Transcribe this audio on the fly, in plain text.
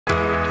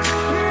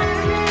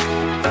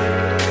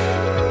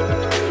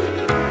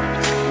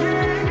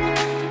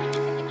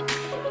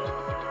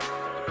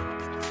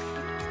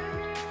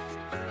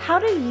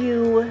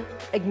you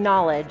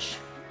acknowledge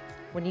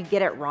when you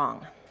get it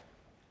wrong?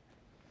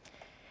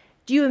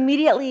 Do you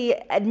immediately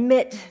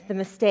admit the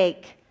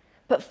mistake,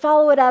 but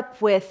follow it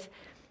up with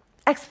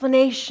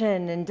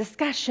explanation and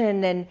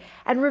discussion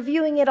and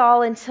reviewing it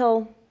all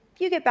until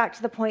you get back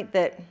to the point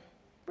that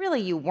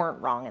really you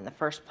weren't wrong in the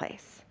first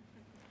place?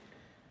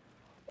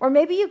 Or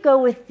maybe you go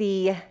with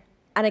the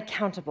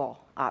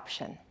unaccountable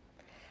option,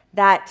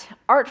 that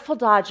artful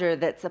dodger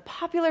that's a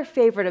popular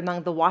favorite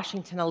among the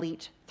Washington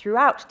elite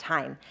throughout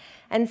time,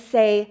 and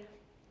say,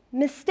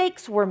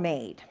 mistakes were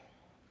made.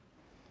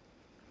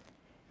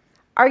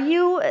 Are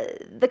you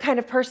the kind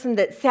of person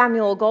that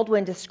Samuel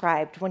Goldwyn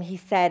described when he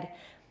said,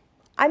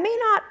 "I may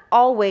not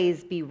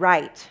always be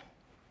right,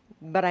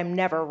 but I'm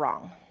never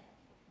wrong"?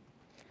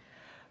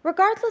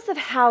 Regardless of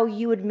how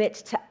you admit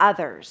to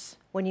others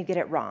when you get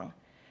it wrong,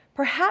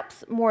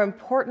 perhaps more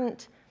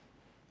important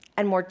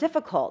and more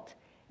difficult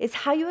is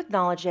how you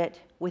acknowledge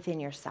it within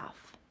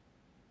yourself.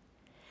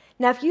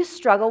 Now, if you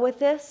struggle with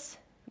this,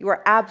 you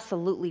are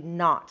absolutely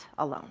not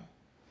alone.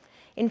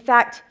 In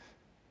fact,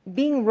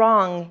 being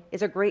wrong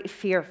is a great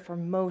fear for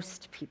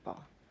most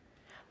people.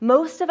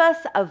 Most of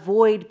us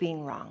avoid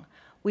being wrong.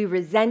 We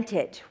resent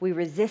it, we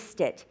resist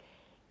it,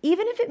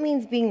 even if it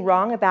means being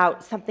wrong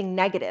about something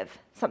negative,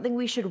 something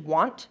we should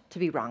want to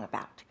be wrong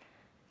about.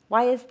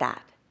 Why is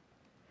that?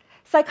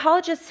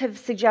 Psychologists have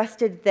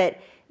suggested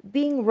that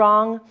being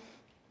wrong,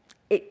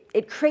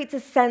 it creates a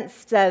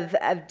sense of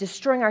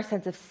destroying our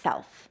sense of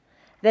self,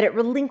 that it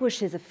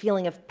relinquishes a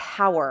feeling of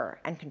power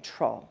and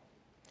control.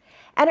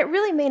 And it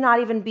really may not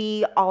even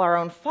be all our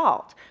own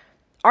fault.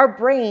 Our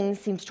brain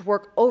seems to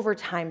work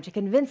overtime to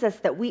convince us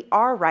that we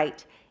are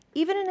right,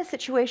 even in a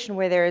situation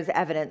where there is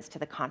evidence to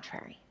the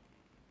contrary.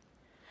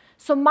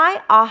 So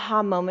my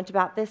aha moment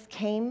about this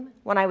came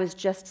when I was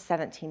just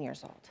 17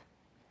 years old.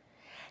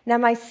 Now,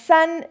 my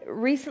son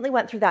recently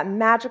went through that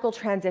magical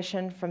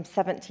transition from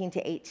 17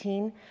 to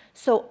 18,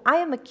 so I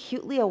am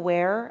acutely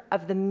aware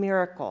of the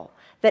miracle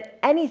that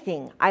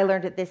anything I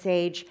learned at this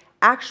age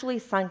actually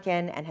sunk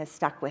in and has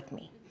stuck with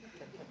me.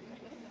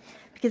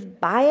 Because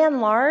by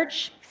and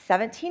large,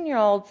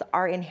 17-year-olds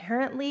are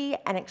inherently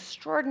and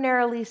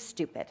extraordinarily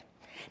stupid.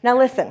 Now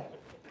listen,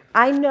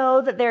 I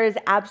know that there is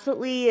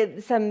absolutely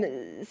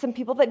some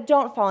people that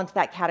don't fall into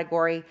that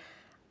category.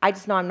 I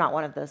just know I'm not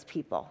one of those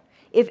people.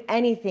 If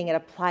anything, it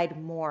applied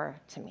more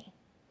to me.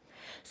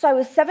 So I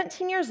was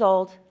 17 years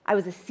old, I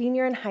was a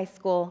senior in high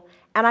school,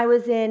 and I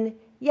was in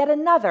yet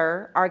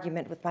another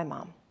argument with my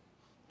mom.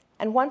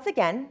 And once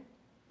again,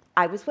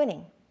 I was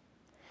winning.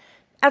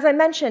 As I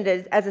mentioned,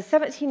 as a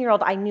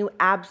 17-year-old, I knew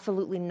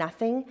absolutely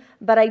nothing,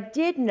 but I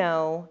did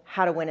know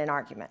how to win an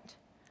argument.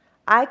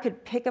 I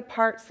could pick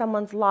apart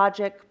someone's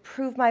logic,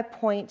 prove my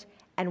point,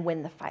 and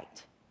win the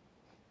fight.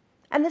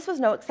 And this was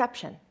no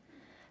exception.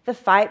 The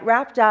fight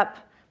wrapped up,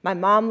 my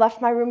mom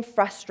left my room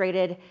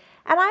frustrated,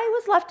 and I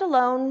was left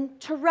alone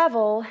to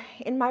revel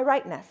in my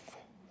rightness.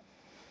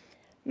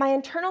 My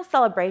internal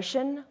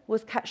celebration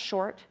was cut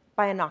short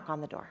by a knock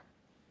on the door.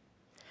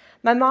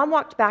 My mom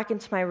walked back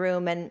into my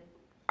room, and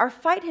our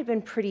fight had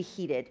been pretty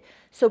heated,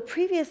 so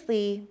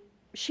previously,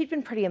 she'd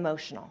been pretty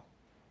emotional.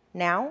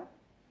 Now,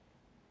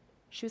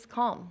 she was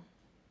calm.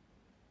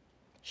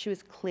 She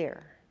was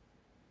clear.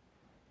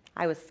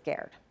 I was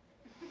scared.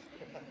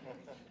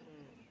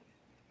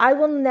 I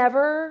will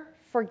never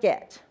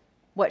forget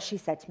what she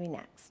said to me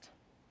next.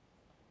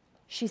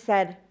 She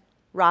said,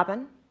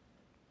 "Robyn,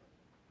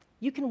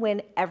 you can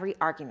win every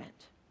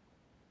argument,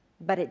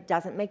 but it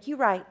doesn't make you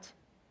right,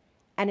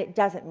 and it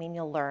doesn't mean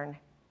you'll learn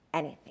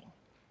anything."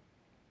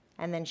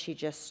 And then she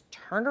just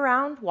turned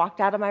around,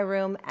 walked out of my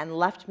room, and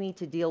left me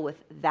to deal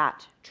with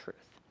that truth.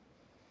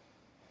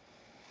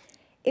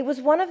 It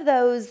was one of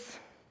those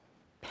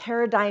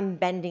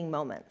paradigm-bending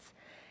moments,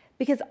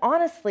 because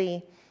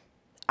honestly,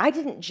 I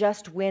didn't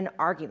just win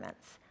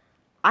arguments.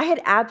 I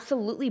had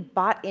absolutely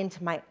bought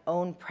into my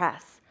own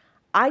press.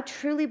 I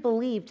truly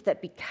believed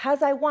that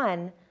because I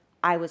won,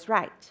 I was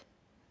right.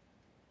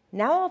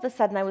 Now all of a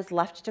sudden, I was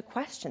left to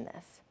question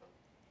this.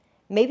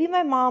 Maybe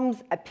my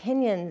mom's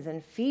opinions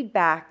and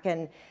feedback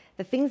and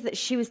the things that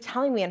she was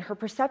telling me and her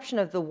perception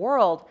of the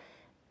world,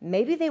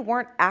 maybe they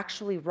weren't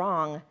actually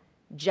wrong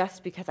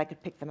just because I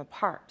could pick them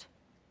apart.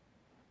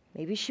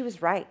 Maybe she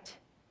was right.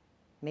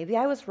 Maybe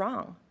I was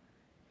wrong.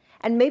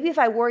 And maybe if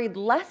I worried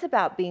less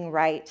about being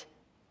right,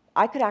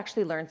 I could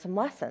actually learn some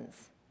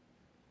lessons.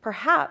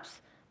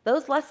 Perhaps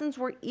those lessons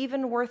were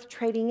even worth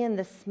trading in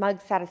the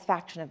smug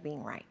satisfaction of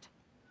being right.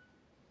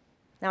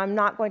 Now, I'm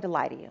not going to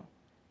lie to you.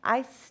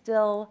 I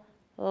still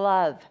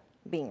love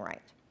being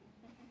right.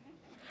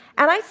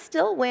 And I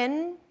still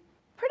win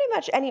pretty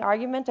much any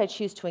argument I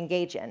choose to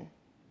engage in.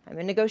 I'm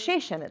in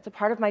negotiation. It's a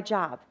part of my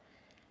job.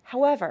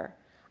 However,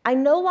 I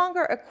no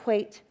longer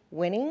equate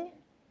winning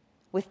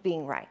with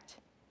being right.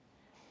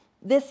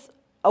 This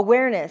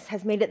awareness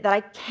has made it that I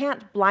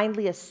can't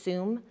blindly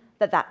assume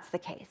that that's the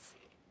case.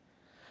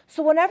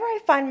 So whenever I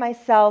find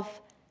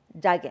myself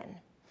dug in,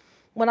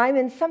 when I'm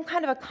in some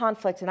kind of a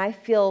conflict and I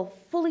feel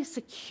fully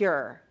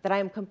secure that I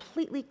am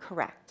completely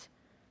correct,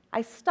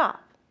 I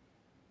stop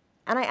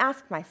and I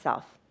asked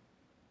myself,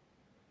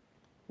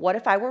 what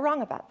if I were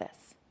wrong about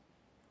this?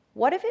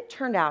 What if it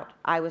turned out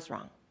I was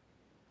wrong?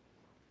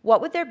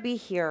 What would there be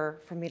here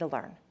for me to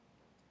learn?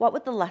 What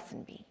would the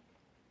lesson be?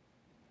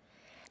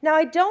 Now,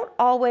 I don't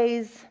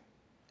always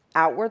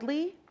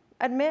outwardly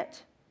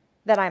admit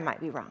that I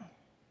might be wrong.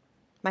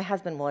 My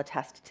husband will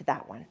attest to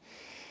that one.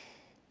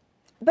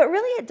 But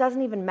really, it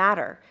doesn't even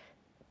matter.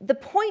 The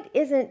point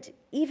isn't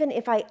even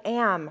if I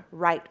am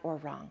right or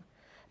wrong.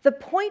 The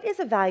point is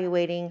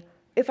evaluating,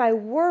 if I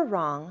were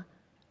wrong,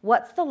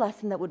 what's the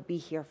lesson that would be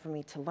here for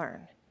me to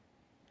learn?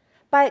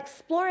 By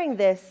exploring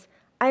this,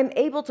 I'm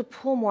able to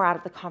pull more out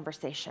of the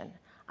conversation.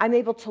 I'm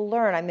able to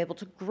learn. I'm able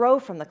to grow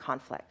from the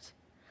conflict.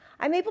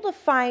 I'm able to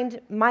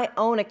find my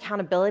own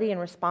accountability and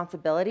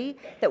responsibility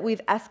that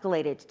we've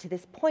escalated to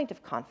this point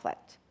of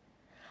conflict.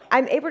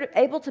 I'm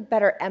able to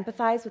better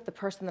empathize with the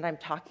person that I'm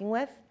talking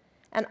with,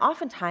 and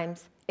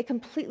oftentimes it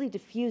completely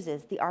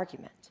diffuses the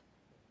argument.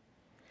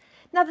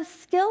 Now, the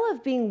skill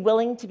of being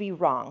willing to be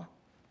wrong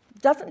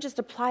doesn't just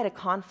apply to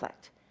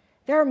conflict.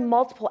 There are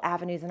multiple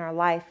avenues in our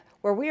life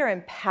where we are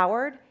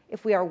empowered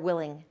if we are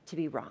willing to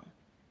be wrong.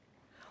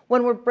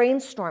 When we're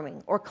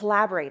brainstorming or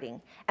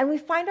collaborating, and we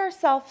find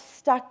ourselves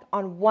stuck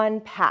on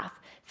one path,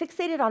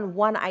 fixated on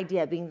one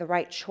idea being the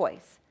right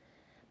choice,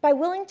 by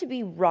willing to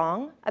be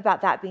wrong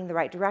about that being the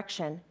right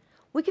direction,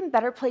 we can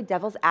better play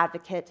devil's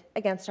advocate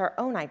against our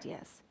own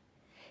ideas.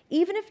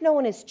 Even if no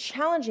one is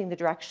challenging the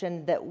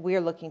direction that we're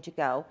looking to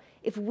go,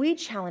 if we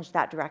challenge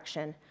that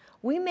direction,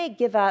 we may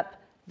give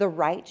up the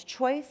right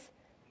choice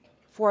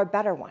for a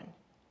better one.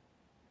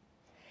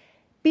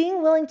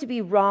 Being willing to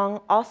be wrong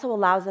also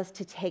allows us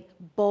to take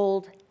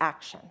bold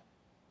action.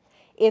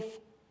 If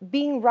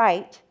being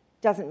right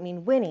doesn't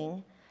mean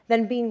winning,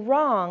 then being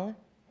wrong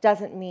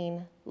doesn't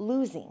mean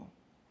losing.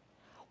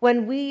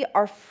 When we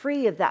are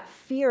free of that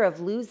fear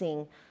of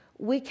losing,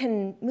 we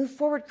can move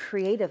forward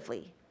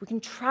creatively. We can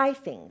try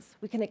things.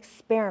 We can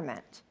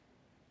experiment.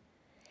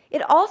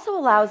 It also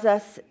allows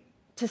us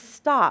to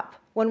stop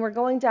when we're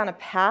going down a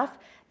path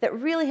that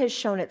really has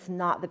shown it's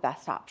not the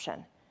best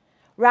option,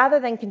 rather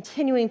than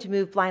continuing to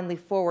move blindly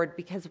forward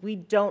because we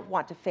don't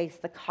want to face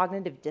the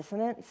cognitive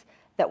dissonance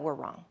that we're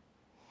wrong.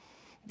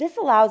 This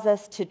allows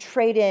us to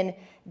trade in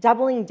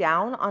doubling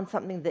down on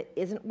something that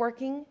isn't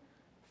working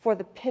for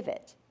the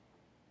pivot.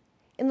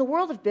 In the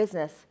world of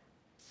business,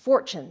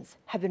 fortunes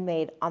have been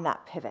made on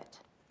that pivot.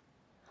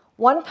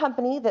 One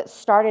company that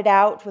started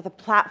out with a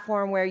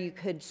platform where you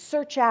could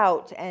search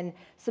out and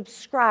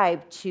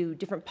subscribe to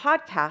different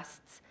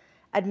podcasts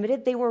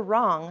admitted they were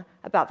wrong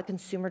about the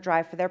consumer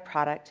drive for their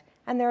product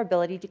and their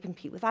ability to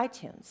compete with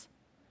iTunes.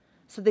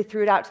 So they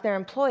threw it out to their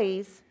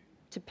employees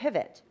to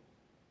pivot.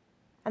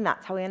 And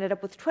that's how we ended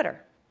up with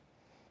Twitter.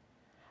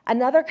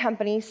 Another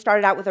company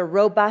started out with a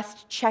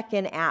robust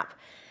check-in app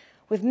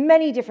with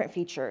many different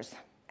features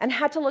and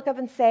had to look up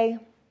and say,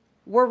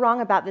 we're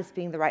wrong about this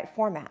being the right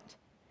format.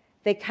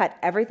 They cut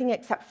everything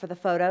except for the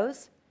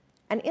photos,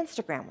 and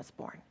Instagram was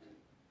born.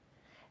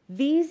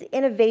 These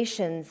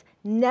innovations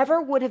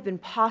never would have been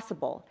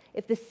possible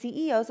if the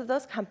CEOs of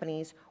those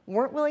companies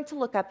weren't willing to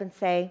look up and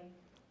say,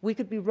 we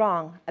could be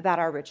wrong about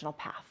our original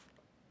path,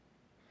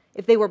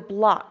 if they were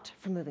blocked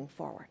from moving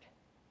forward.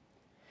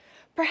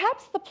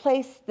 Perhaps the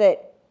place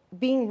that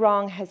being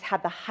wrong has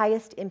had the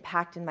highest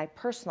impact in my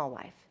personal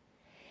life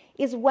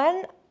is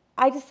when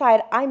I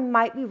decide I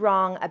might be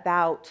wrong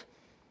about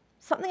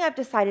something I've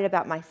decided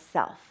about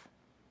myself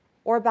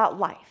or about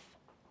life.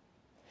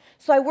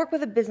 So I work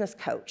with a business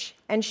coach,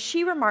 and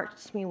she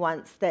remarked to me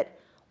once that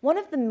one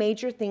of the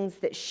major things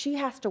that she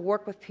has to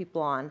work with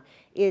people on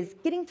is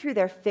getting through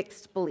their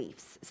fixed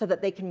beliefs so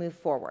that they can move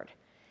forward.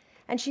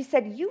 And she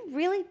said, you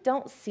really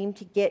don't seem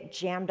to get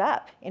jammed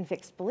up in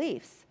fixed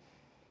beliefs.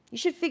 You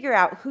should figure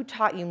out who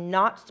taught you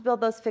not to build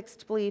those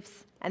fixed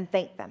beliefs and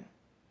thank them.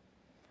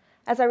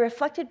 As I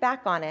reflected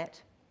back on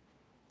it,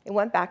 it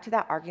went back to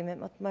that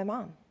argument with my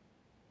mom.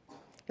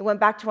 It went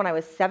back to when I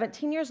was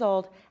 17 years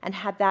old and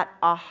had that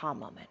aha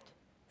moment.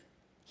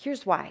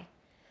 Here's why.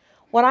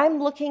 When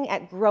I'm looking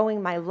at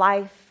growing my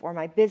life or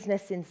my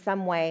business in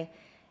some way,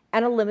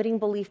 and a limiting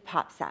belief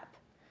pops up,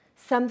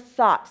 some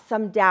thought,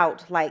 some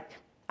doubt, like,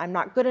 I'm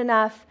not good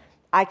enough,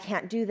 I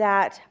can't do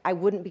that, I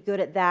wouldn't be good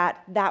at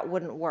that, that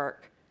wouldn't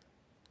work.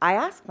 I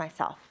ask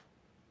myself,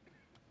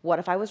 what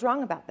if I was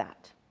wrong about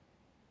that?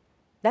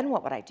 Then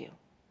what would I do?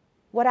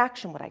 What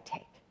action would I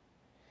take?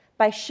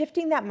 By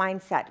shifting that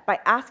mindset, by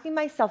asking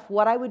myself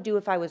what I would do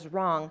if I was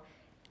wrong,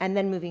 and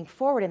then moving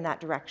forward in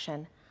that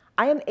direction,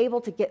 I am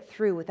able to get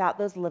through without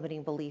those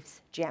limiting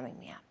beliefs jamming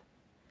me up.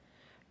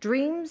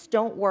 Dreams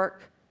don't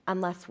work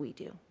unless we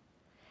do.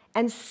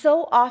 And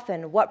so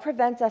often, what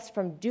prevents us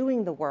from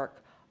doing the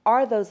work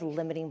are those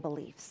limiting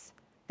beliefs.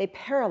 They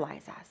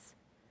paralyze us.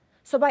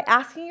 So by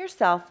asking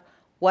yourself,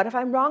 what if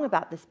I'm wrong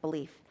about this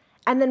belief?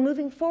 And then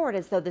moving forward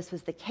as though this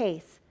was the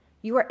case,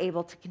 you are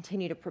able to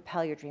continue to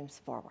propel your dreams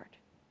forward.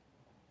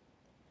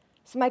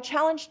 So my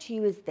challenge to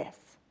you is this.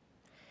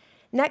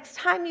 Next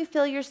time you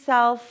feel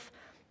yourself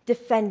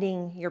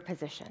defending your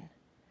position,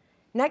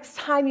 Next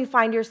time you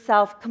find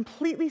yourself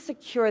completely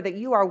secure that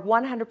you are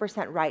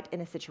 100% right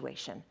in a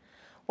situation,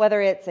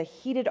 whether it's a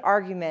heated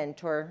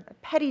argument or a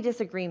petty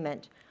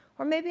disagreement,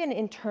 or maybe an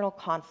internal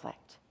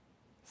conflict,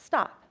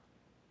 stop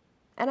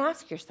and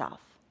ask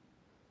yourself,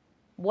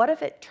 what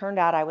if it turned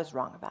out I was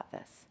wrong about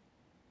this?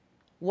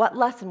 What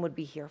lesson would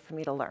be here for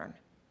me to learn?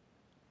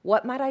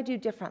 What might I do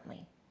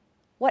differently?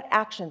 What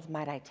actions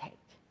might I take?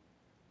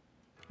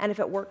 And if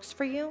it works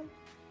for you,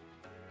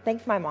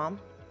 thank my mom.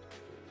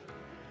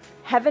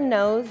 Heaven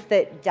knows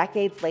that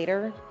decades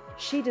later,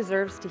 she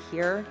deserves to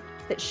hear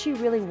that she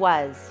really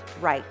was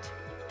right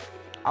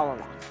all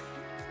along.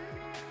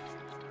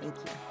 Thank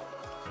you.